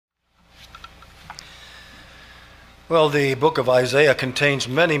Well, the book of Isaiah contains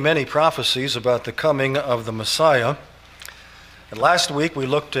many prophecies about the coming of the Messiah. And last week we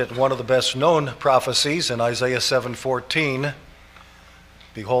looked at one of the best known prophecies in Isaiah 7:14.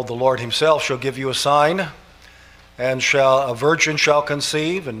 Behold, the Lord himself shall give you a sign, and a virgin shall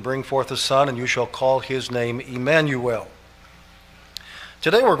conceive and bring forth a son, and you shall call his name Emmanuel.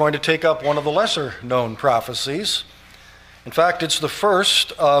 Today we're going to take up one of the lesser known prophecies. In fact, it's the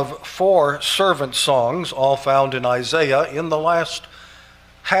first of 4 servant songs, all found in Isaiah in the last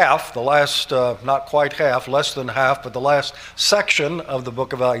half, not quite half, less than half, but the last section of the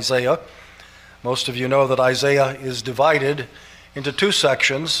book of Isaiah. Most of you know that Isaiah is divided into 2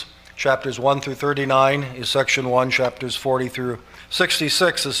 sections. Chapters 1 through 39 is section 1, chapters 40 through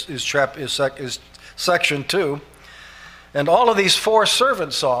 66 is section 2. And all of these 4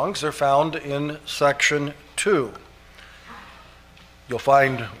 servant songs are found in section 2. You'll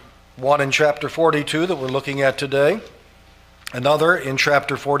find one in chapter 42 that we're looking at today, another in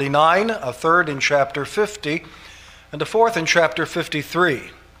chapter 49, a third in chapter 50, and a fourth in chapter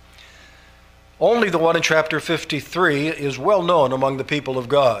 53. Only the one in chapter 53 is well known among the people of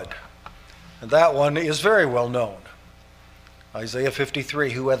God, and that one is very well known. Isaiah 53,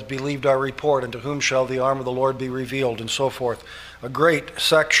 who hath believed our report, and to whom shall the arm of the Lord be revealed, and so forth. Great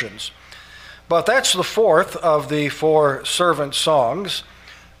sections. But that's the fourth of the 4 servant songs.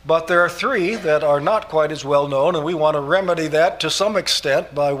 But there are 3 that are not quite as well known, and we want to remedy that to some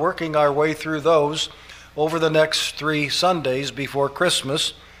extent by working our way through those over the next 3 Sundays before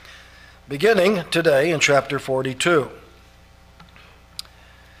Christmas, beginning today in chapter 42.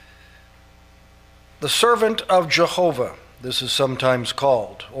 The servant of Jehovah, this is sometimes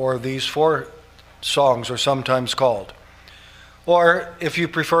called, or these 4 songs are sometimes called. Or, if you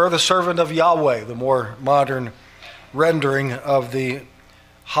prefer, the servant of Yahweh, the more modern rendering of the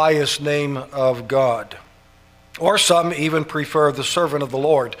highest name of God. Or some even prefer the servant of the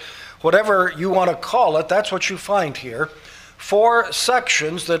Lord. Whatever you want to call it, that's what you find here. 4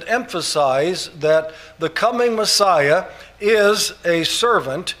 sections that emphasize that the coming Messiah is a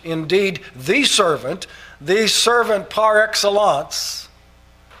servant, indeed the servant par excellence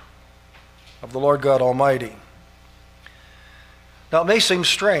of the Lord God Almighty. Now, it may seem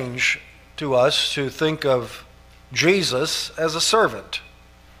strange to us to think of Jesus as a servant.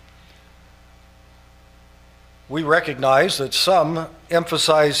 We recognize that some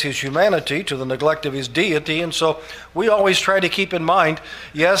emphasize his humanity to the neglect of his deity, and so we always try to keep in mind,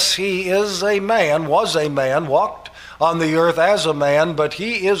 yes, he is a man, was a man, walked on the earth as a man, but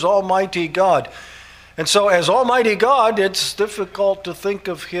he is Almighty God. And so as Almighty God, it's difficult to think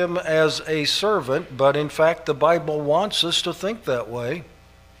of him as a servant, but in fact the Bible wants us to think that way.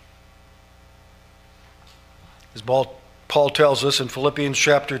 As Paul tells us in Philippians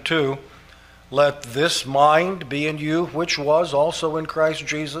chapter 2, let this mind be in you which was also in Christ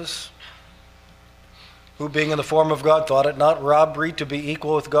Jesus, who being in the form of God thought it not robbery to be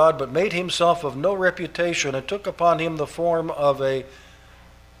equal with God, but made himself of no reputation, and took upon him the form of a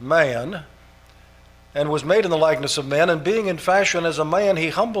man, and was made in the likeness of men, and being in fashion as a man, he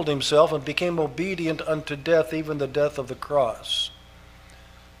humbled himself and became obedient unto death, even the death of the cross.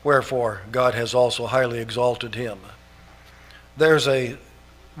 Wherefore God has also highly exalted him. There's a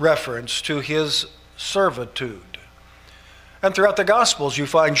reference to his servitude. And throughout the Gospels you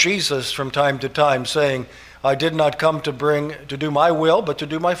find Jesus from time to time saying, I did not come to do my will, but to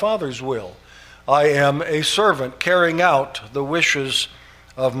do my Father's will. I am a servant carrying out the wishes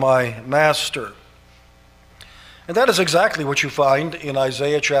of my master. And that is exactly what you find in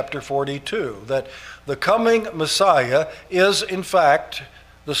Isaiah chapter 42, that the coming Messiah is in fact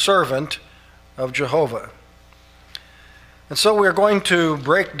the servant of Jehovah. And so we're going to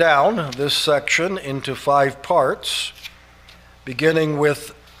break down this section into 5 parts, beginning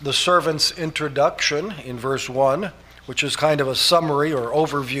with the servant's introduction in verse 1, which is kind of a summary or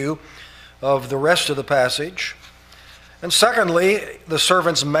overview of the rest of the passage. And secondly, the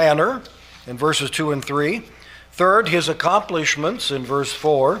servant's manner in verses 2 and 3. Third, his accomplishments in verse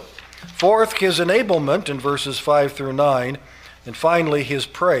 4. Fourth, his enablement in verses 5 through 9. And finally, his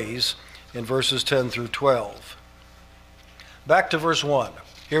praise in verses 10 through 12. Back to verse 1.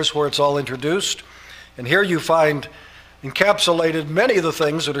 Here's where it's all introduced. And here you find encapsulated many of the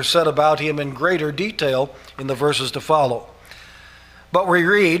things that are said about him in greater detail in the verses to follow. But we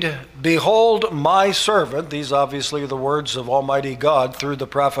read, behold my servant, these obviously are the words of Almighty God through the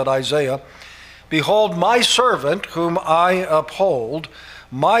prophet Isaiah. Behold my servant whom I uphold,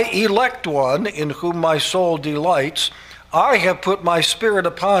 my elect one in whom my soul delights. I have put my spirit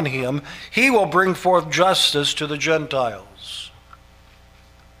upon him. He will bring forth justice to the Gentiles.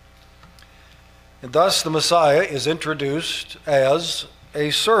 And thus the Messiah is introduced as a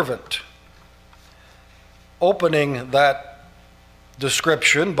servant, opening that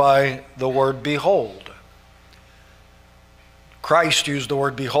description by the word behold. Christ used the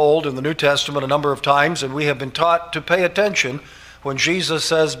word behold in the New Testament a number of times, and we have been taught to pay attention. When Jesus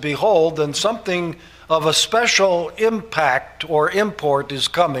says behold, then something of a special impact or import is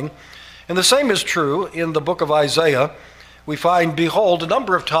coming. And the same is true in the book of Isaiah. We find behold a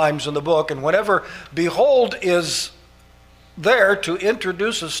number of times in the book, and whenever behold is there to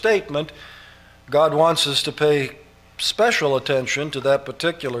introduce a statement, God wants us to pay special attention to that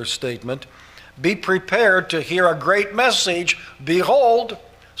particular statement. Be prepared to hear a great message. Behold,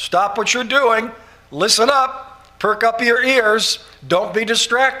 stop what you're doing, listen up, perk up your ears, don't be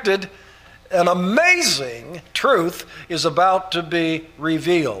distracted. An amazing truth is about to be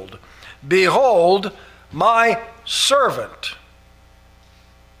revealed. Behold, my servant.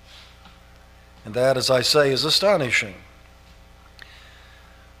 And that, as I say, is astonishing.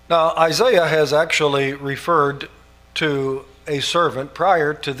 Now, Isaiah has actually referred to a servant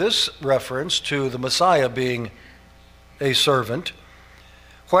prior to this reference to the Messiah being a servant,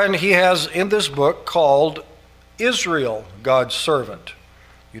 when he has in this book called Israel God's servant.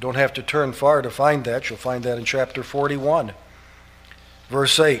 You don't have to turn far to find that. You'll find that in chapter 41,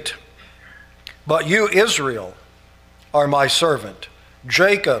 verse 8. But you, Israel, are my servant,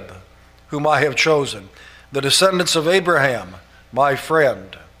 Jacob, whom I have chosen, the descendants of Abraham, my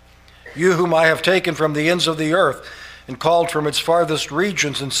friend. You whom I have taken from the ends of the earth and called from its farthest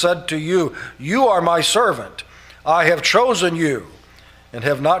regions and said to you, you are my servant. I have chosen you and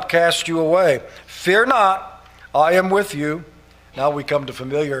have not cast you away. Fear not, I am with you. Now we come to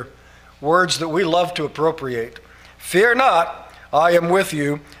familiar words that we love to appropriate. Fear not, I am with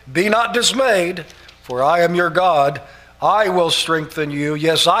you. Be not dismayed, for I am your God. I will strengthen you.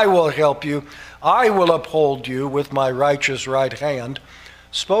 Yes, I will help you. I will uphold you with my righteous right hand.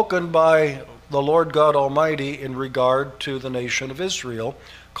 Spoken by the Lord God Almighty in regard to the nation of Israel,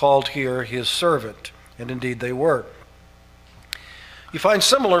 called here his servant. And indeed they were. You find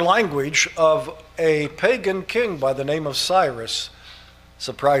similar language of a pagan king by the name of Cyrus,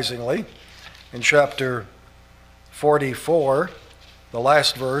 surprisingly, in chapter 44, the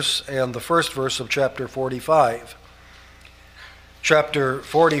last verse, and the first verse of chapter 45. Chapter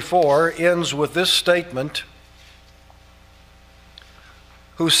 44 ends with this statement,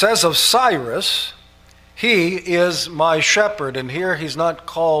 who says of Cyrus, he is my shepherd. And here he's not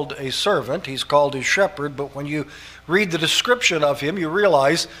called a servant, he's called his shepherd, but when you read the description of him, you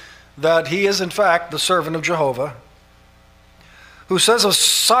realize that he is in fact the servant of Jehovah, who says of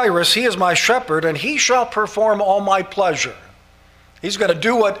Cyrus, he is my shepherd, and he shall perform all my pleasure. He's going to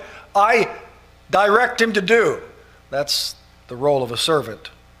do what I direct him to do. That's the role of a servant.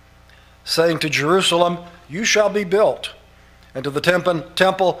 Saying to Jerusalem, you shall be built, and to the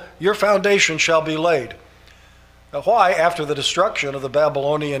temple, your foundation shall be laid. Now, why, after the destruction of the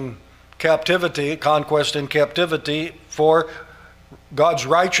Babylonian captivity, conquest and captivity, for God's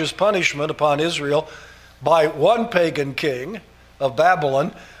righteous punishment upon Israel by one pagan king of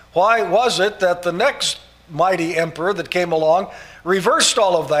Babylon, why was it that the next mighty emperor that came along reversed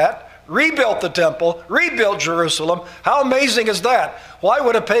all of that, rebuilt the temple, rebuilt Jerusalem? How amazing is that? Why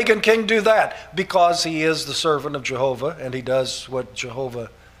would a pagan king do that? Because he is the servant of Jehovah, and he does what Jehovah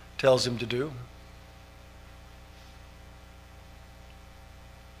tells him to do.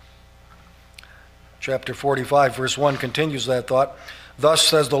 Chapter 45, verse 1 continues that thought. Thus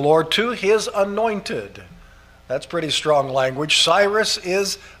says the Lord to his anointed. That's pretty strong language. Cyrus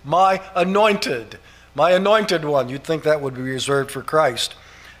is my anointed one. You'd think that would be reserved for Christ,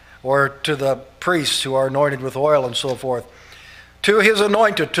 or to the priests who are anointed with oil and so forth. To his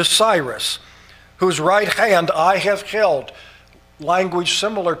anointed, to Cyrus, whose right hand I have held. Language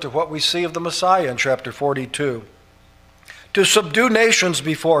similar to what we see of the Messiah in chapter 42. To subdue nations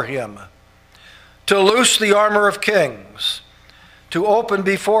before him, to loose the armor of kings, to open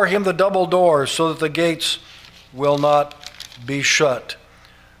before him the double doors so that the gates will not be shut.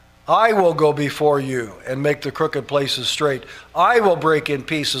 I will go before you and make the crooked places straight. I will break in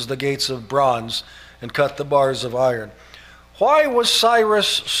pieces the gates of bronze and cut the bars of iron. Why was Cyrus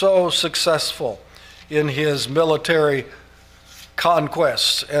so successful in his military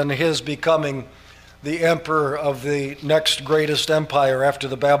conquests and his becoming the emperor of the next greatest empire after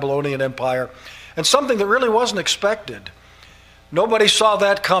the Babylonian Empire? And something that really wasn't expected. Nobody saw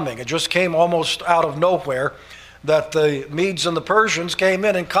that coming. It just came almost out of nowhere. that the Medes and the Persians came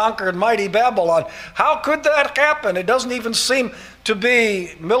in and conquered mighty Babylon. How could that happen? It doesn't even seem to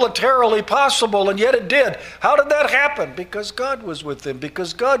be militarily possible, and yet it did. How did that happen? Because God was with him,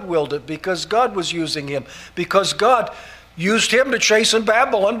 because God willed it, because God was using him, because God used him to chasten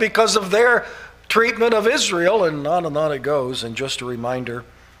Babylon because of their treatment of Israel, and on it goes. And just a reminder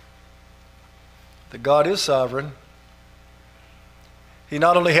that God is sovereign. He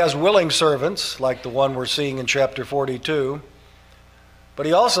not only has willing servants, like the one we're seeing in chapter 42, but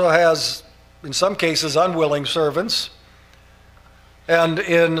he also has, in some cases, unwilling servants, and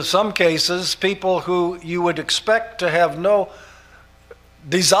in some cases, people who you would expect to have no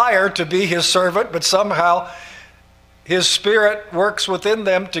desire to be his servant, but somehow his Spirit works within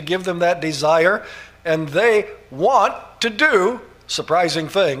them to give them that desire, and they want to do surprising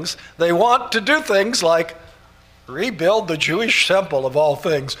things. They want to do things like rebuild the Jewish temple of all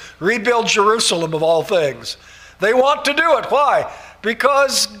things, rebuild Jerusalem of all things. They want to do it. Why?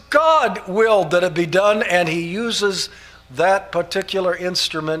 Because God willed that it be done, and he uses that particular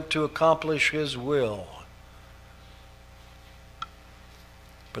instrument to accomplish his will.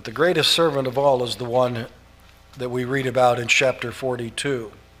 But the greatest servant of all is the one that we read about in chapter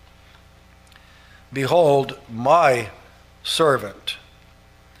 42. Behold, my servant.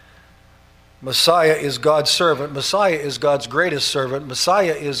 Messiah is God's servant. Messiah is God's greatest servant.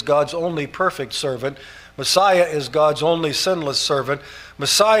 Messiah is God's only perfect servant. Messiah is God's only sinless servant.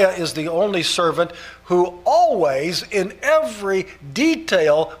 Messiah is the only servant who always, in every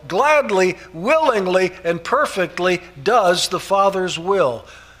detail, gladly, willingly, and perfectly does the Father's will.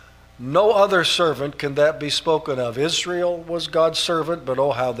 No other servant can that be spoken of. Israel was God's servant, but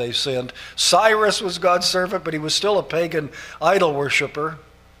oh, how they sinned. Cyrus was God's servant, but he was still a pagan idol worshiper.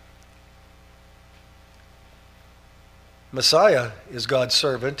 Messiah is God's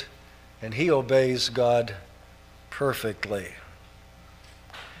servant, and he obeys God perfectly.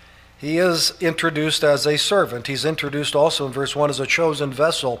 He is introduced as a servant. He's introduced also in verse 1 as a chosen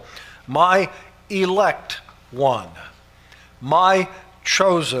vessel. My elect one. My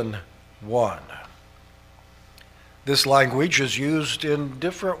chosen one. This language is used in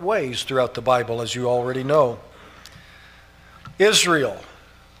different ways throughout the Bible, as you already know. Israel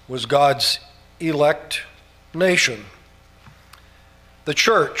was God's elect nation. The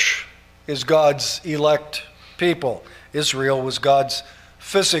church is God's elect people. Israel was God's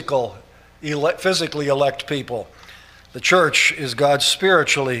physically elect people. The church is God's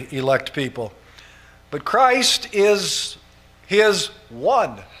spiritually elect people. But Christ is his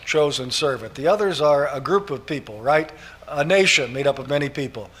one chosen servant. The others are a group of people, right? A nation made up of many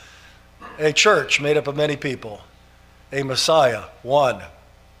people. A church made up of many people. A Messiah, one.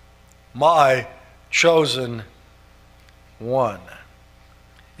 My chosen one,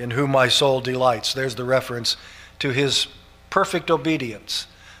 in whom my soul delights. There's the reference to his perfect obedience.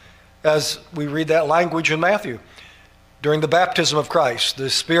 As we read that language in Matthew, during the baptism of Christ, the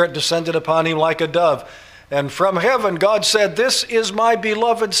Spirit descended upon him like a dove. And from heaven, God said, "This is my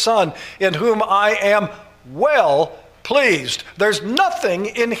beloved Son, in whom I am well pleased." There's nothing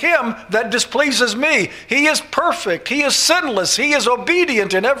in him that displeases me. He is perfect. He is sinless. He is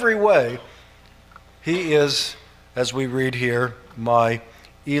obedient in every way. He is, as we read here, my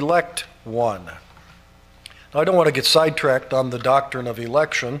elect one. Now, I don't want to get sidetracked on the doctrine of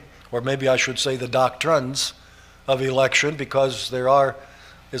election, or maybe I should say the doctrines of election, because there are,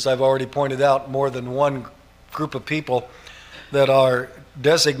 as I've already pointed out, more than one group of people that are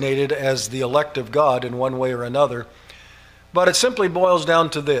designated as the elect of God in one way or another. But it simply boils down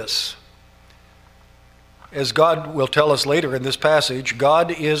to this. As God will tell us later in this passage,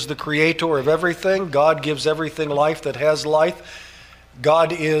 God is the creator of everything. God gives everything life that has life.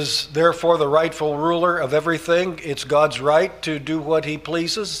 God is therefore the rightful ruler of everything. It's God's right to do what he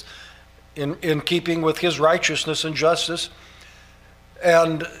pleases in keeping with his righteousness and justice.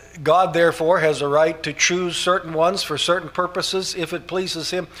 And God therefore has a right to choose certain ones for certain purposes if it pleases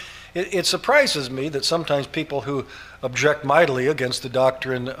him. It surprises me that sometimes people who object mightily against the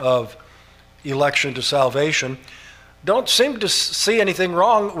doctrine of election to salvation don't seem to see anything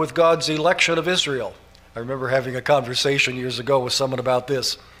wrong with God's election of Israel. I remember having a conversation years ago with someone about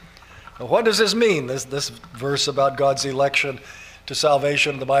this. Now, what does this mean, this verse about God's election to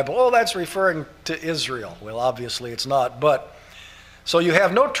salvation in the Bible? Oh, that's referring to Israel. Well, obviously it's not. But so you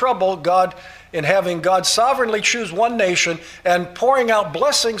have no trouble in having God sovereignly choose one nation and pouring out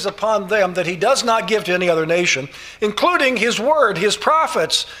blessings upon them that he does not give to any other nation, including his word, his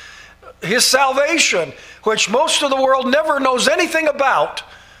prophets, his salvation, which most of the world never knows anything about,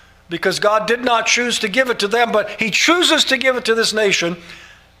 because God did not choose to give it to them, but he chooses to give it to this nation.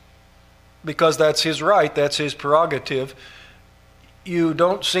 because that's his right, that's his prerogative. You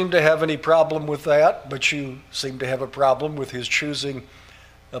don't seem to have any problem with that, but you seem to have a problem with his choosing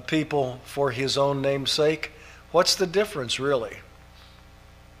a people for his own name's sake. What's the difference, really?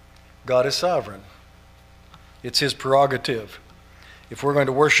 God is sovereign. It's his prerogative. If we're going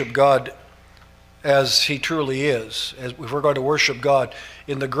to worship God as he truly is, if we're going to worship God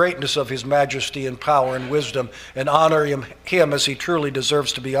in the greatness of his majesty and power and wisdom and honor him as he truly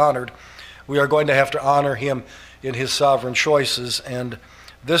deserves to be honored, we are going to have to honor him in his sovereign choices. And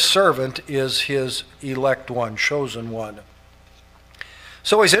this servant is his elect one, chosen one.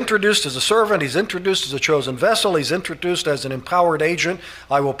 So he's introduced as a servant, he's introduced as a chosen vessel, he's introduced as an empowered agent.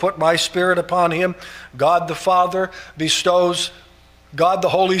 I will put my Spirit upon him. God the Father bestows God the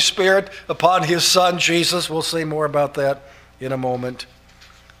Holy Spirit upon his Son, Jesus. We'll say more about that in a moment.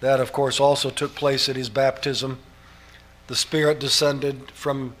 That, of course, also took place at his baptism. The Spirit descended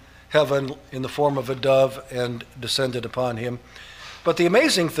from heaven in the form of a dove and descended upon him. But the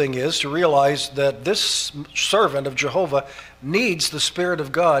amazing thing is to realize that this servant of Jehovah needs the Spirit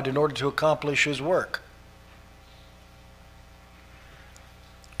of God in order to accomplish his work.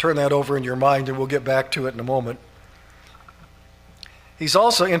 Turn that over in your mind and we'll get back to it in a moment. He's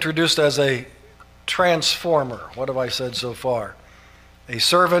also introduced as a transformer. What have I said so far? A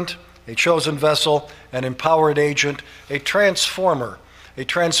servant, a chosen vessel, an empowered agent, a transformer, a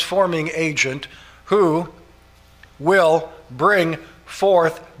transforming agent who will bring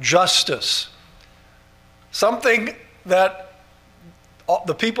forth justice. Something that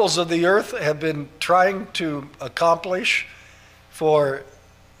the peoples of the earth have been trying to accomplish for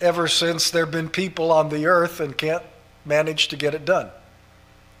ever since there have been people on the earth and can't manage to get it done.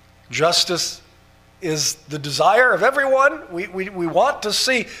 Justice is the desire of everyone. We want to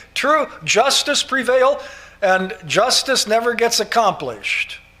see true justice prevail, and justice never gets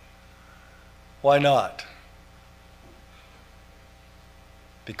accomplished. Why not?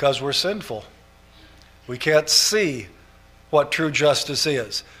 Because we're sinful. We can't see what true justice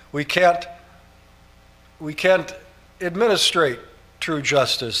is. We can't administrate true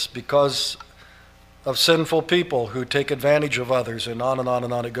justice because of sinful people who take advantage of others, and on and on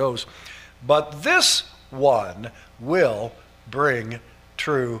and on it goes. But this one will bring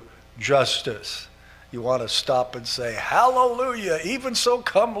true justice. You want to stop and say, hallelujah, even so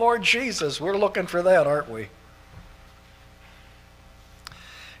come Lord Jesus. We're looking for that, aren't we?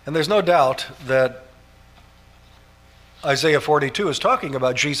 And there's no doubt that Isaiah 42 is talking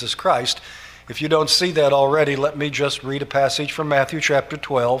about Jesus Christ. If you don't see that already, let me just read a passage from Matthew chapter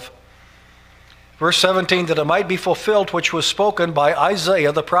 12. Verse 17, that it might be fulfilled which was spoken by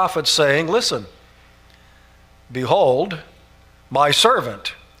Isaiah the prophet, saying, listen, behold, my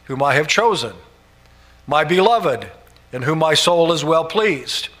servant, whom I have chosen, my beloved, in whom my soul is well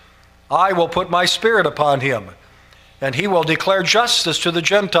pleased. I will put my Spirit upon him, and he will declare justice to the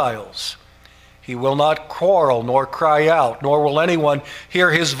Gentiles. He will not quarrel nor cry out, nor will anyone hear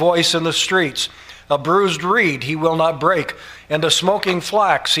his voice in the streets. A bruised reed he will not break, and a smoking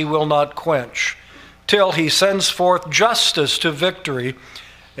flax he will not quench, till he sends forth justice to victory,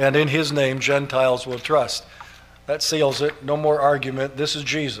 and in his name Gentiles will trust. That seals it. No more argument. This is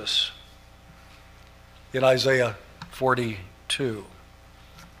Jesus in Isaiah 42.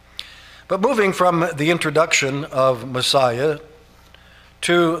 But moving from the introduction of Messiah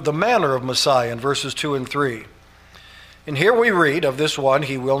to the manner of Messiah in verses 2 and 3. And here we read of this one,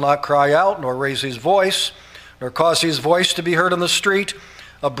 he will not cry out, nor raise his voice, nor cause his voice to be heard on the street.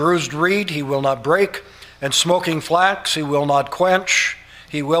 A bruised reed he will not break, and smoking flax he will not quench.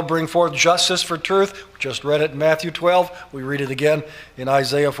 He will bring forth justice for truth. We just read it in Matthew 12. We read it again in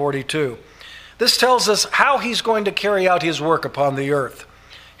Isaiah 42. This tells us how he's going to carry out his work upon the earth.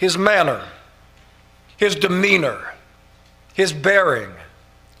 His manner, his demeanor, his bearing,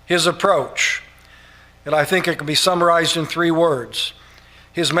 his approach. And I think it can be summarized in 3 words.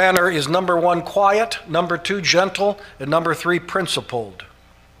 His manner is number 1, quiet, number 2, gentle, and number 3, principled.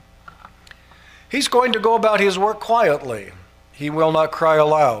 He's going to go about his work quietly. He will not cry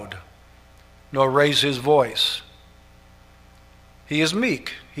aloud, nor raise his voice. He is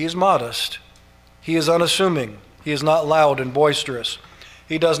meek. He is modest. He is unassuming. He is not loud and boisterous.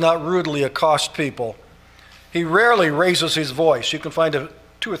 He does not rudely accost people. He rarely raises his voice. You can find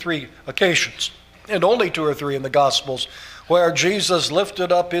 2 or 3 occasions, and only 2 or 3 in the Gospels, where Jesus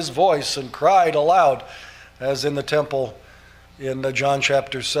lifted up his voice and cried aloud, as in the temple in John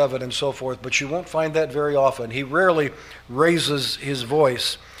chapter 7 and so forth. But you won't find that very often. He rarely raises his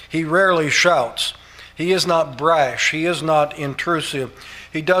voice. He rarely shouts. He is not brash. He is not intrusive.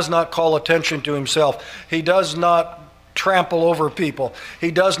 He does not call attention to himself. He does not trample over people.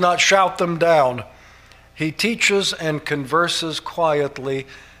 He does not shout them down. He teaches and converses quietly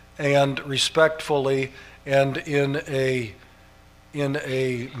and respectfully and in a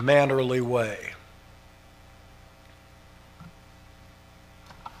mannerly way.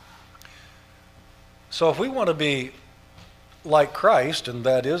 So if we want to be like Christ, and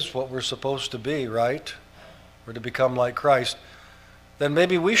that is what we're supposed to be, right? We're to become like Christ, then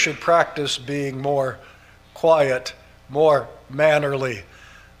maybe we should practice being more quiet, more mannerly.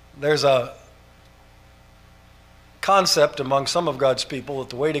 There's a concept among some of God's people that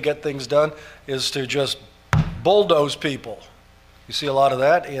the way to get things done is to just bulldoze people. You see a lot of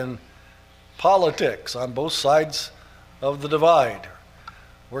that in politics on both sides of the divide.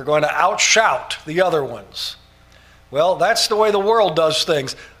 We're going to outshout the other ones. Well, that's the way the world does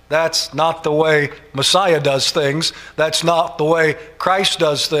things. That's not the way Messiah does things. That's not the way Christ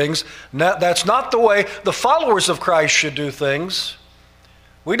does things. That's not the way the followers of Christ should do things.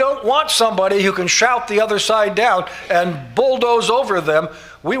 We don't want somebody who can shout the other side down and bulldoze over them.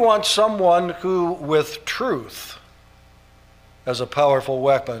 We want someone who, with truth as a powerful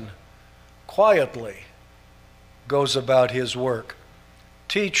weapon, quietly goes about his work,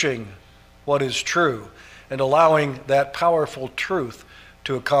 teaching what is true and allowing that powerful truth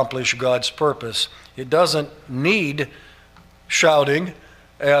to accomplish God's purpose. It doesn't need shouting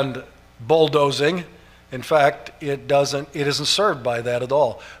and bulldozing. In fact, it isn't served by that at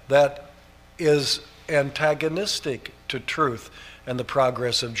all. That is antagonistic to truth and the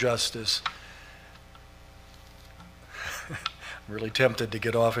progress of justice. I'm really tempted to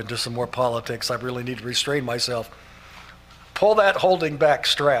get off into some more politics. I really need to restrain myself. Pull that holding back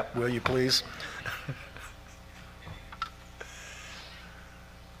strap, will you please?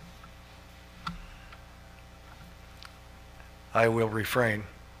 I will refrain.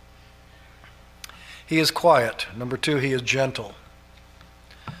 He is quiet. Number 2, he is gentle.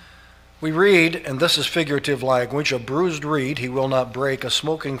 We read, and this is figurative language, a bruised reed he will not break, a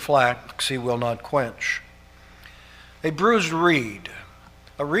smoking flax he will not quench. A bruised reed.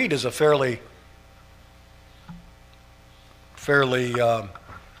 A reed is a fairly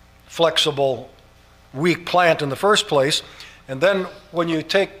flexible, weak plant in the first place. And then when you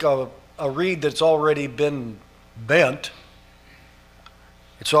take a reed that's already been bent,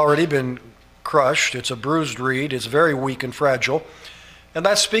 it's already been crushed, it's a bruised reed, it's very weak and fragile. And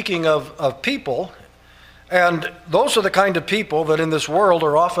that's speaking of people. And those are the kind of people that in this world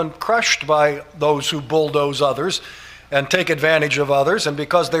are often crushed by those who bulldoze others and take advantage of others. And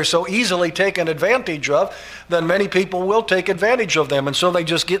because they're so easily taken advantage of, then many people will take advantage of them. And so they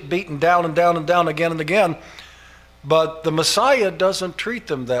just get beaten down and down and down again and again. But the Messiah doesn't treat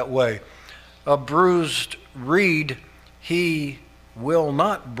them that way. A bruised reed he will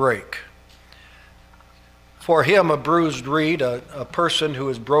not break. For him, a bruised reed, a person who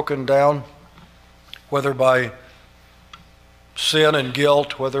is broken down, whether by sin and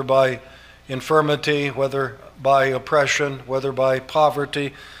guilt, whether by infirmity, whether by oppression, whether by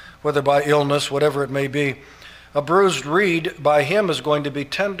poverty, whether by illness, whatever it may be, a bruised reed by him is going to be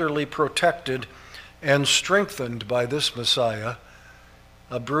tenderly protected and strengthened by this Messiah.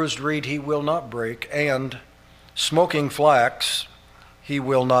 A bruised reed he will not break, and smoking flax he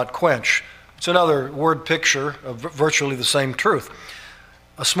will not quench. It's another word picture of virtually the same truth.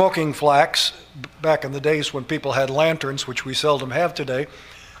 A smoking flax, back in the days when people had lanterns, which we seldom have today,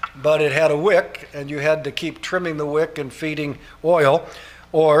 but it had a wick, and you had to keep trimming the wick and feeding oil,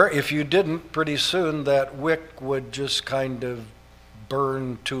 or if you didn't, pretty soon that wick would just kind of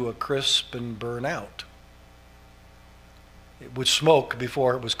burn to a crisp and burn out. It would smoke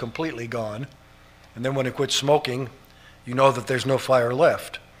before it was completely gone, and then when it quit smoking, you know that there's no fire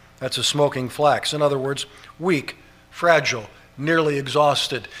left. That's a smoking flax. In other words, weak, fragile, nearly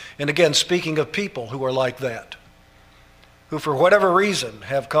exhausted. And again, speaking of people who are like that, who for whatever reason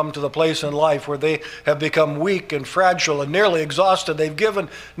have come to the place in life where they have become weak and fragile and nearly exhausted. They've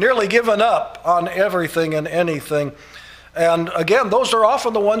nearly given up on everything and anything. And again, those are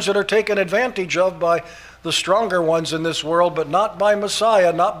often the ones that are taken advantage of by the stronger ones in this world, but not by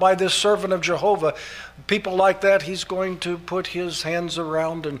Messiah, not by this servant of Jehovah. People like that, he's going to put his hands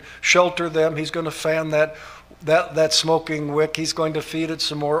around and shelter them. He's going to fan that smoking wick. He's going to feed it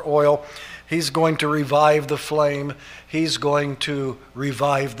some more oil. He's going to revive the flame. He's going to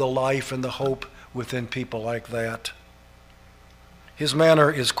revive the life and the hope within people like that. His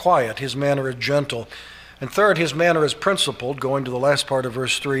manner is quiet. His manner is gentle. And third, his manner is principled, going to the last part of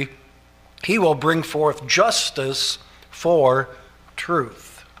verse 3. He will bring forth justice for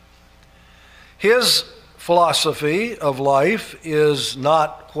truth. His philosophy of life is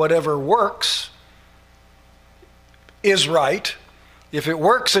not whatever works. is right. If it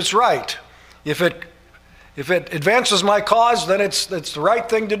works, it's right. If it advances my cause, then it's the right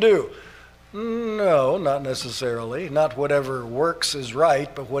thing to do. No, not necessarily. Not whatever works is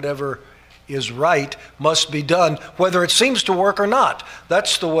right, but whatever is right must be done, whether it seems to work or not.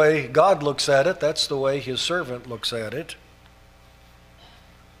 That's the way God looks at it. That's the way his servant looks at it.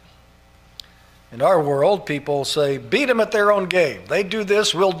 In our world, people say, beat them at their own game. They do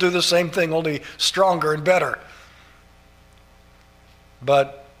this, we'll do the same thing, only stronger and better.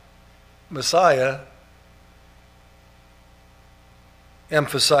 But Messiah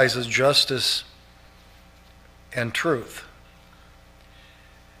emphasizes justice and truth.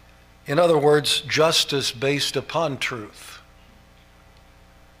 In other words, justice based upon truth.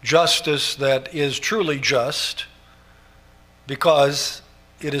 Justice that is truly just because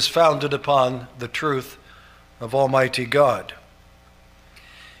it is founded upon the truth of Almighty God.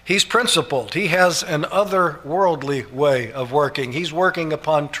 He's principled. He has an otherworldly way of working. He's working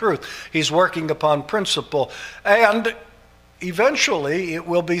upon truth. He's working upon principle. And eventually it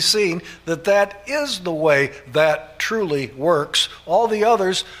will be seen that that is the way that truly works. All the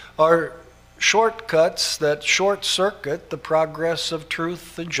others are shortcuts that short-circuit the progress of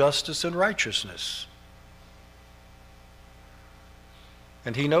truth and justice and righteousness.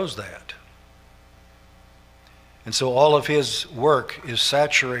 And he knows that. And so all of his work is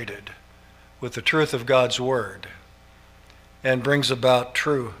saturated with the truth of God's word and brings about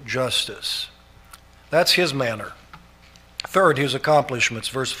true justice. That's his manner. Third, his accomplishments,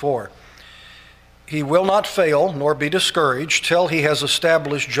 verse 4. He will not fail nor be discouraged till he has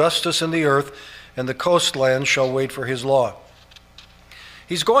established justice in the earth, and the coastlands shall wait for his law.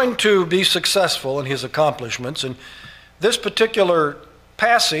 He's going to be successful in his accomplishments, and this particular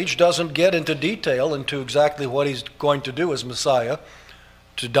passage doesn't get into detail into exactly what he's going to do as Messiah,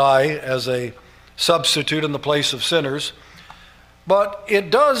 to die as a substitute in the place of sinners. But it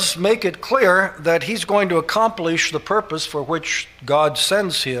does make it clear that he's going to accomplish the purpose for which God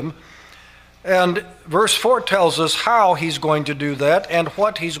sends him. And verse 4 tells us how he's going to do that and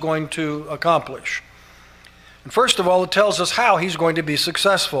what he's going to accomplish. And first of all, it tells us how he's going to be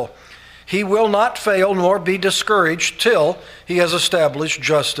successful. He will not fail nor be discouraged till he has established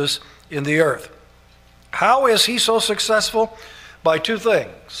justice in the earth. How is he so successful? By two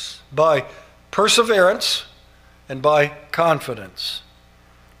things: by perseverance and by confidence.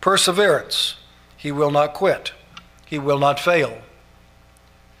 Perseverance. He will not quit. He will not fail.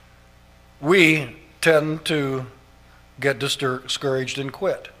 We tend to get discouraged and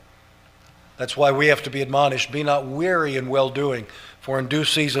quit. That's why we have to be admonished, be not weary in well-doing, for in due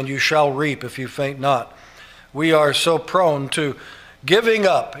season you shall reap if you faint not. We are so prone to giving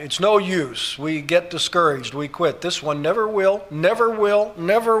up. It's no use. We get discouraged. We quit. This one never will, never will,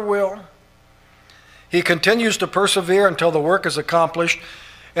 never will. He continues to persevere until the work is accomplished,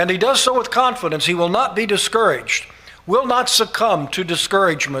 and he does so with confidence. He will not be discouraged, will not succumb to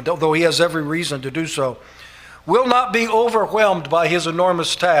discouragement, although he has every reason to do so, will not be overwhelmed by his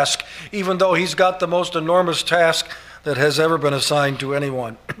enormous task, even though he's got the most enormous task that has ever been assigned to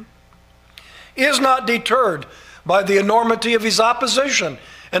anyone. Is not deterred by the enormity of his opposition.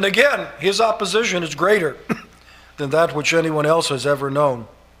 And again, his opposition is greater than that which anyone else has ever known.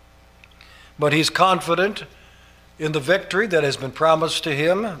 But he's confident in the victory that has been promised to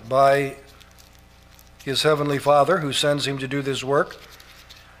him by his heavenly Father who sends him to do this work.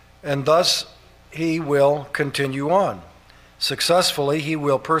 And thus he will continue on. Successfully, he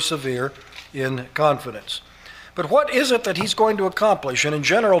will persevere in confidence. But what is it that he's going to accomplish? And in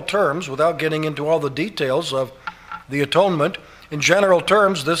general terms, without getting into all the details of the atonement, in general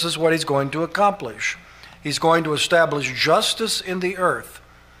terms, this is what he's going to accomplish. He's going to establish justice in the earth,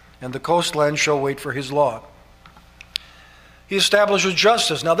 and the coastland shall wait for his law. He establishes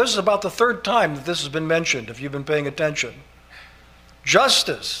justice. Now, this is about the third time that this has been mentioned, if you've been paying attention.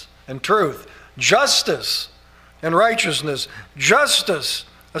 Justice and truth. Justice and righteousness. Justice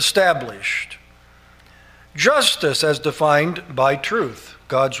established. Justice as defined by truth,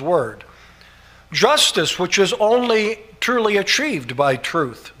 God's word. Justice which is only truly achieved by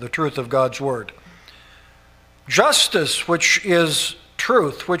truth, the truth of God's word. Justice which is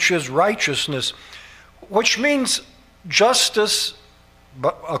truth, which is righteousness, which means justice,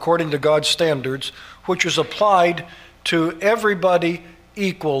 according to God's standards, which is applied to everybody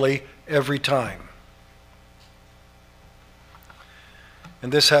equally every time.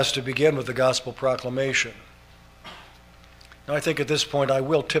 And this has to begin with the gospel proclamation. Now, I think at this point I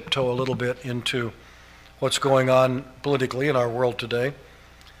will tiptoe a little bit into what's going on politically in our world today,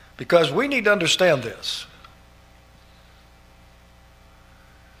 because we need to understand this.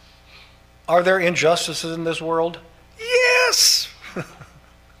 Are there injustices in this world?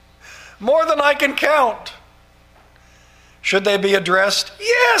 More than I can count. Should they be addressed?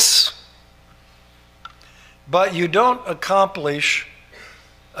 Yes. But you don't accomplish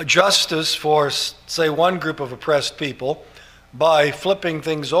justice for, say, one group of oppressed people by flipping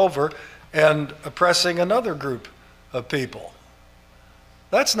things over and oppressing another group of people.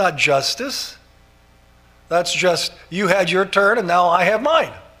 That's not justice. That's just, you had your turn and now I have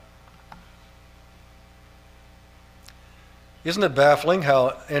mine. Isn't it baffling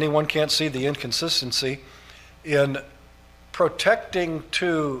how anyone can't see the inconsistency in protecting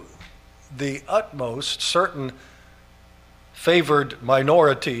to the utmost certain favored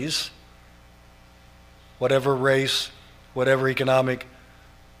minorities, whatever race, whatever economic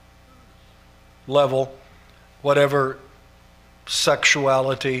level, whatever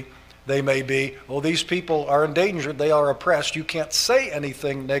sexuality they may be. Oh, these people are endangered. They are oppressed. You can't say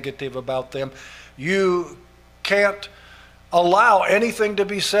anything negative about them. You can't allow anything to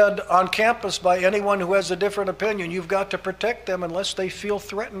be said on campus by anyone who has a different opinion. You've got to protect them unless they feel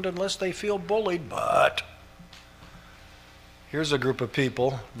threatened, unless they feel bullied. But here's a group of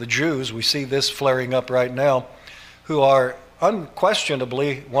people, the Jews, we see this flaring up right now, who are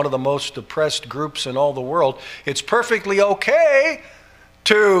unquestionably one of the most oppressed groups in all the world. It's perfectly okay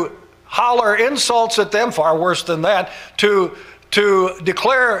to holler insults at them, far worse than that, to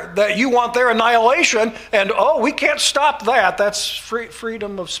declare that you want their annihilation, and we can't stop that. That's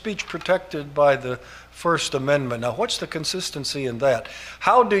freedom of speech protected by the First Amendment. Now, what's the consistency in that?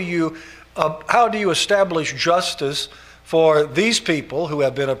 How do you establish justice for these people who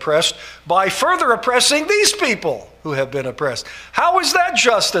have been oppressed by further oppressing these people who have been oppressed? How is that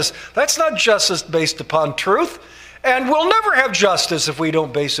justice? That's not justice based upon truth, and we'll never have justice if we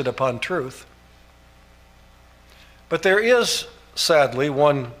don't base it upon truth. But there is, sadly,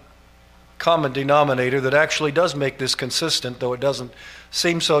 one common denominator that actually does make this consistent, though it doesn't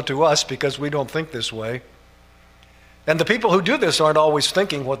seem so to us because we don't think this way. And the people who do this aren't always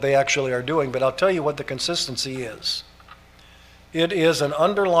thinking what they actually are doing, but I'll tell you what the consistency is. It is an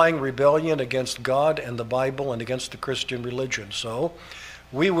underlying rebellion against God and the Bible and against the Christian religion. So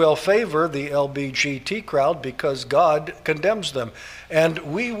we will favor the LBGT crowd because God condemns them. And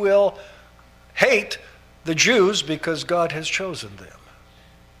we will hate the Jews because God has chosen them.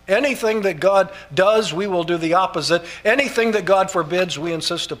 Anything that God does, we will do the opposite. Anything that God forbids, we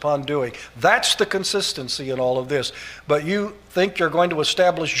insist upon doing. That's the consistency in all of this. But you think you're going to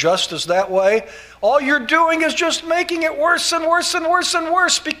establish justice that way? All you're doing is just making it worse and worse and worse and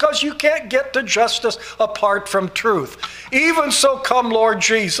worse because you can't get to justice apart from truth. Even so come Lord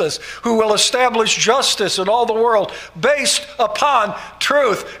Jesus, who will establish justice in all the world based upon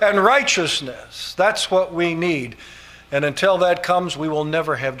truth and righteousness. That's what we need. And until that comes, we will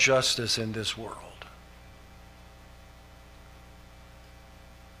never have justice in this world.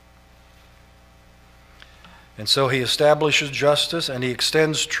 And so he establishes justice and he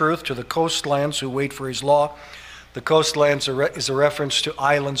extends truth to the coastlands who wait for his law. The coastlands is a reference to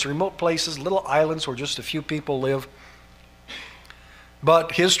islands, remote places, little islands where just a few people live.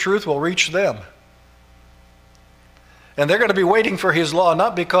 But his truth will reach them. And they're going to be waiting for his law,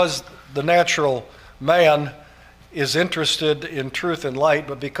 not because the natural man is interested in truth and light,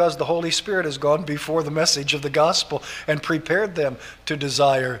 but because the Holy Spirit has gone before the message of the gospel and prepared them to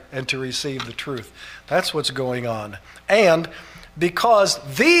desire and to receive the truth. That's what's going on. And because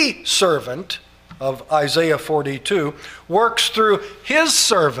the servant of Isaiah 42 works through his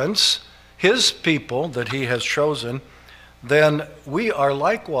servants, his people that he has chosen, then we are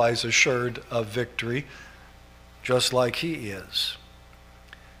likewise assured of victory, just like he is.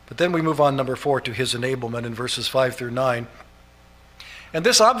 But then we move on, number 4, to his enablement in verses 5 through 9. And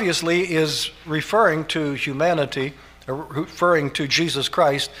this obviously is referring to humanity, referring to Jesus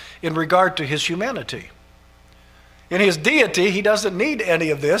Christ in regard to his humanity. In his deity, he doesn't need any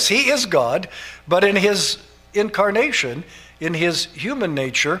of this. He is God. But in his incarnation, in his human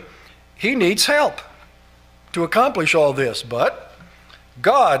nature, he needs help to accomplish all this. But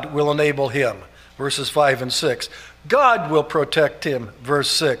God will enable him, verses 5 and 6. God will protect him, verse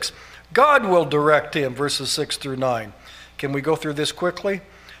 6. God will direct him, verses 6 through 9. Can we go through this quickly?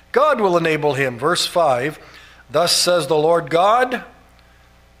 God will enable him, verse 5. Thus says the Lord God.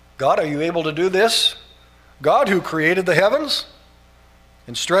 God, are you able to do this? God who created the heavens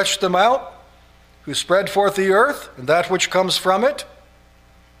and stretched them out, who spread forth the earth and that which comes from it,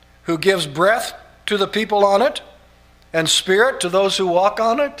 who gives breath to the people on it and spirit to those who walk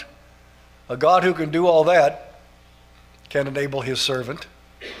on it. A God who can do all that can enable his servant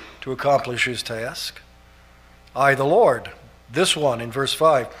to accomplish his task. I, the Lord, this one in verse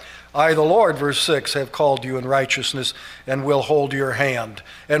 5, I, the Lord, verse 6, have called you in righteousness and will hold your hand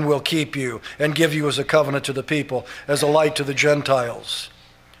and will keep you and give you as a covenant to the people, as a light to the Gentiles,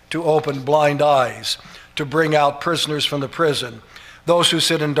 to open blind eyes, to bring out prisoners from the prison, those who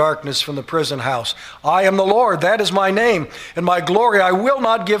sit in darkness from the prison house. I am the Lord, that is my name, and my glory I will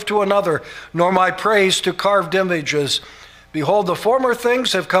not give to another, nor my praise to carved images. Behold, the former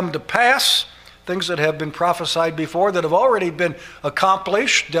things have come to pass, things that have been prophesied before, that have already been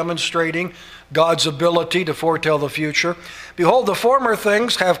accomplished, demonstrating God's ability to foretell the future. Behold, the former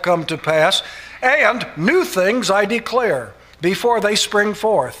things have come to pass, and new things I declare, before they spring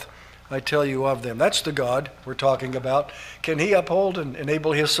forth. I tell you of them. That's the God we're talking about. Can he uphold and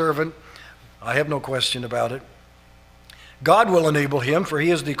enable his servant? I have no question about it. God will enable him, for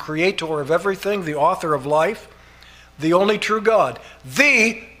he is the creator of everything, the author of life, the only true God.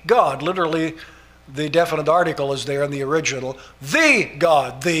 The God, literally the definite article is there in the original. The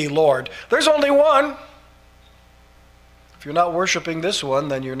God, the Lord. There's only one. If you're not worshiping this one,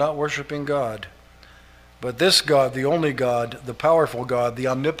 then you're not worshiping God. But this God, the only God, the powerful God, the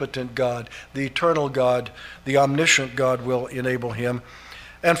omnipotent God, the eternal God, the omniscient God will enable him.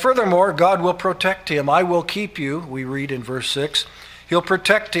 And furthermore, God will protect him. I will keep you, we read in verse 6. He'll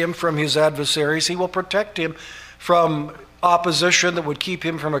protect him from his adversaries. He will protect him from opposition that would keep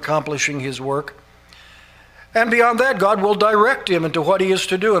him from accomplishing his work. And beyond that, God will direct him into what he is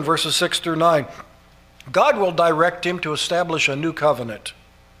to do in verses 6 through 9. God will direct him to establish a new covenant.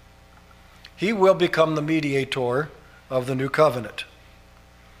 He will become the mediator of the new covenant.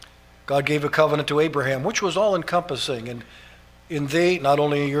 God gave a covenant to Abraham, which was all-encompassing. And in thee, not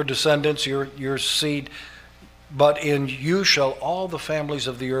only in your descendants, your seed, but in you shall all the families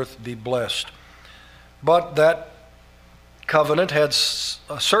of the earth be blessed. But that covenant had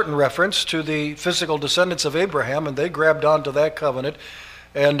a certain reference to the physical descendants of Abraham, and they grabbed onto that covenant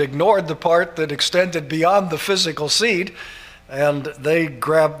and ignored the part that extended beyond the physical seed. And they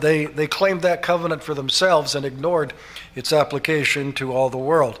claimed that covenant for themselves and ignored its application to all the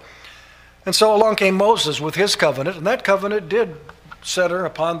world. And so along came Moses with his covenant, and that covenant did center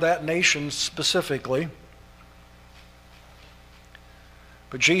upon that nation specifically.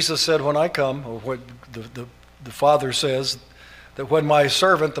 But Jesus said, when I come, or what the Father says, that when my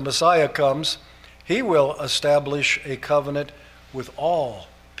servant, the Messiah, comes, he will establish a covenant with all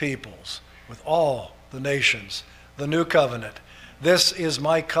peoples, with all the nations. The new covenant. This is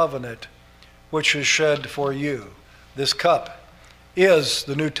my covenant, which is shed for you. This cup is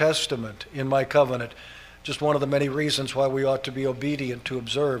the New Testament in my covenant. Just one of the many reasons why we ought to be obedient to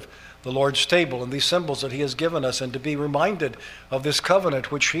observe the Lord's table and these symbols that he has given us, and to be reminded of this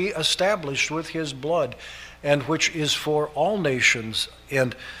covenant which he established with his blood and which is for all nations.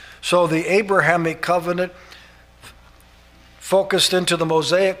 And so the Abrahamic covenant focused into the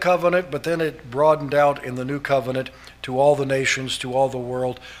Mosaic covenant, but then it broadened out in the new covenant to all the nations, to all the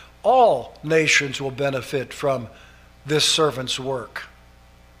world. All nations will benefit from this servant's work.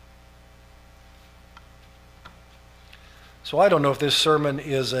 So I don't know if this sermon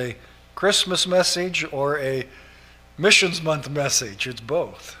is a Christmas message or a Missions Month message. It's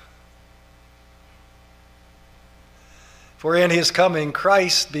both. For in his coming,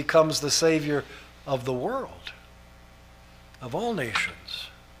 Christ becomes the Savior of the world, of all nations.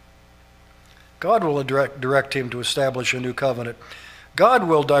 God will direct him to establish a new covenant. God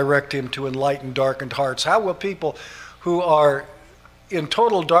will direct him to enlighten darkened hearts. How will people who are in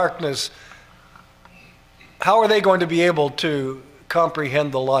total darkness, how are they going to be able to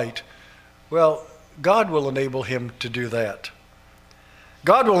comprehend the light? Well, God will enable him to do that.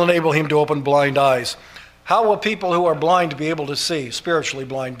 God will enable him to open blind eyes. How will people who are blind be able to see, spiritually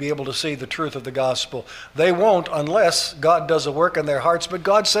blind, be able to see the truth of the gospel? They won't unless God does a work in their hearts, but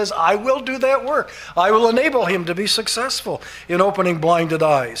God says, I will do that work. I will enable him to be successful in opening blinded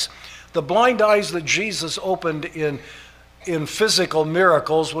eyes. The blind eyes that Jesus opened in physical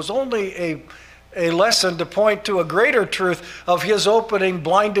miracles was only a lesson to point to a greater truth of his opening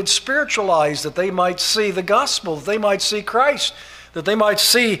blinded spiritual eyes, that they might see the gospel, that they might see Christ, that they might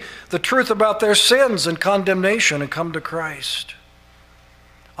see the truth about their sins and condemnation and come to Christ.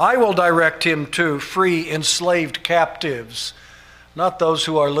 I will direct him to free enslaved captives, not those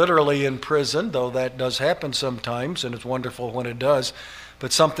who are literally in prison, though that does happen sometimes, and it's wonderful when it does,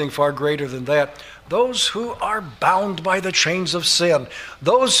 but something far greater than that. Those who are bound by the chains of sin,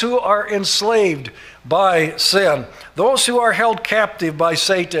 those who are enslaved by sin, those who are held captive by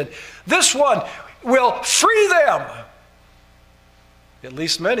Satan. This one will free them. At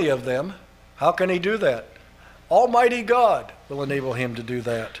least many of them. How can he do that? Almighty God will enable him to do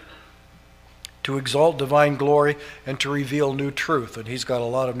that. to exalt divine glory, and to reveal new truth. And he's got a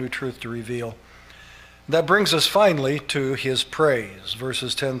lot of new truth to reveal. That brings us finally to his praise,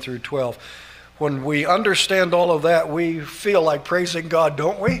 verses 10 through 12. When we understand all of that, we feel like praising God,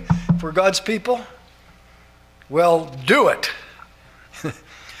 don't we, for God's people? Well, do it.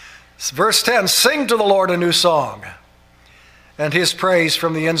 Verse 10, sing to the Lord a new song, and his praise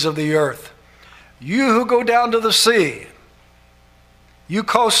from the ends of the earth. You who go down to the sea, you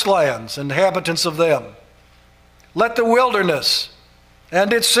coastlands, inhabitants of them, let the wilderness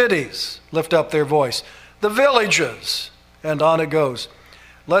and its cities lift up their voice. The villages, and on it goes.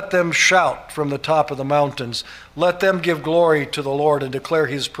 Let them shout from the top of the mountains. Let them give glory to the Lord and declare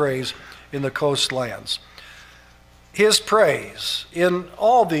his praise in the coastlands. His praise in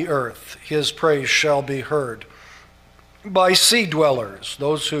all the earth, his praise shall be heard. By sea dwellers,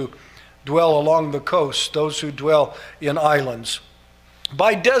 those who dwell along the coast, those who dwell in islands.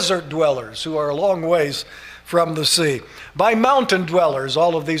 By desert dwellers, who are a long ways from the sea. By mountain dwellers,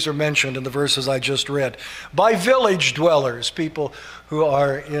 all of these are mentioned in the verses I just read. By village dwellers, people who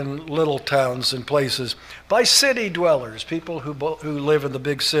are in little towns and places. By city dwellers, people who live in the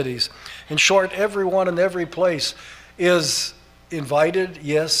big cities. In short, everyone in every place is invited,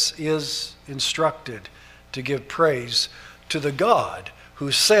 yes, is instructed to give praise to the God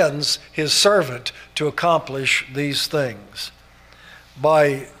who sends his servant to accomplish these things.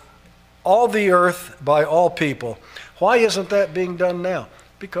 By all the earth, by all people. Why isn't that being done now?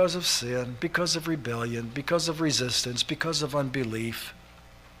 Because of sin, because of rebellion, because of resistance, because of unbelief.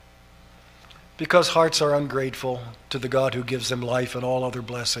 Because hearts are ungrateful to the God who gives them life and all other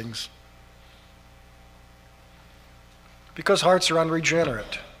blessings. Because hearts are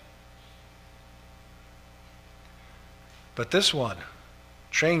unregenerate. But this one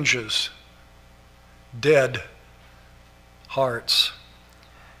changes dead hearts.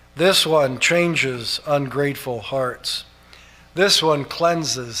 This one changes ungrateful hearts. This one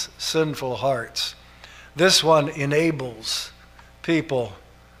cleanses sinful hearts. This one enables people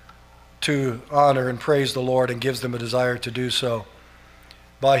to honor and praise the Lord and gives them a desire to do so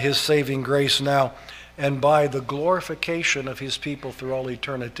by his saving grace now and by the glorification of his people through all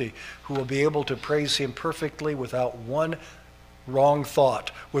eternity, who will be able to praise him perfectly without one wrong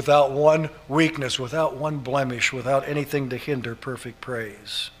thought, without one weakness, without one blemish, without anything to hinder perfect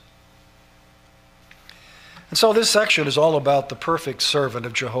praise. And so this section is all about the perfect servant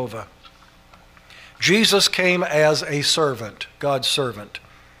of Jehovah. Jesus came as a servant, God's servant.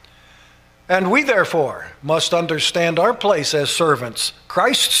 And we therefore must understand our place as servants,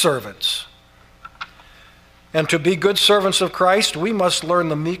 Christ's servants. And to be good servants of Christ, we must learn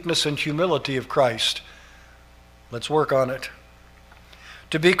the meekness and humility of Christ. Let's work on it.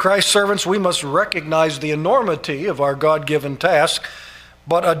 To be Christ's servants, we must recognize the enormity of our God-given task,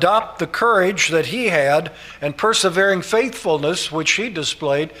 but adopt the courage that he had and persevering faithfulness which he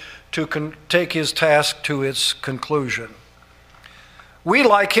displayed to take his task to its conclusion. We,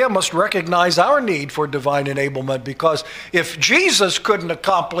 like him, must recognize our need for divine enablement, because if Jesus couldn't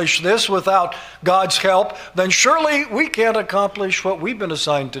accomplish this without God's help, then surely we can't accomplish what we've been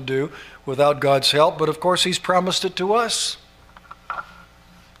assigned to do without God's help. But of course, he's promised it to us.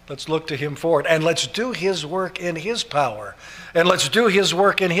 Let's look to him for it, and let's do his work in his power, and let's do his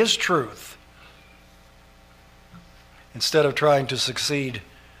work in his truth, instead of trying to succeed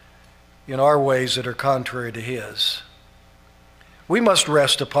in our ways that are contrary to his. We must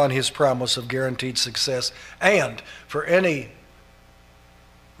rest upon his promise of guaranteed success. And for any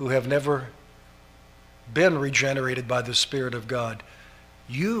who have never been regenerated by the Spirit of God,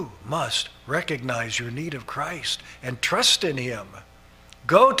 you must recognize your need of Christ and trust in him.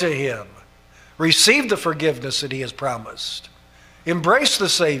 Go to him. Receive the forgiveness that he has promised. Embrace the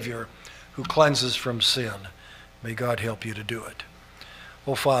Savior who cleanses from sin. May God help you to do it.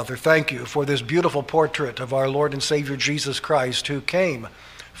 Oh, Father, thank you for this beautiful portrait of our Lord and Savior Jesus Christ, who came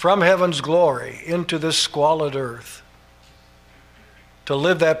from heaven's glory into this squalid earth to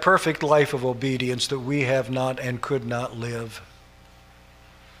live that perfect life of obedience that we have not and could not live,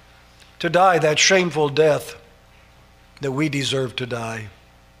 to die that shameful death that we deserve to die,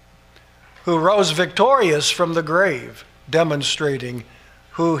 who rose victorious from the grave, demonstrating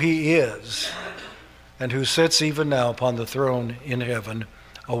who he is, and who sits even now upon the throne in heaven,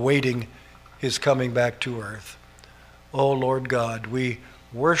 awaiting his coming back to earth. Oh, Lord God, we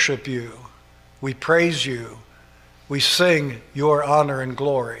worship you, we praise you, we sing your honor and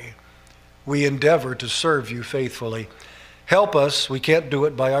glory. We endeavor to serve you faithfully. Help us, we can't do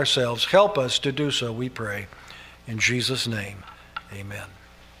it by ourselves. Help us to do so, we pray. In Jesus' name, amen.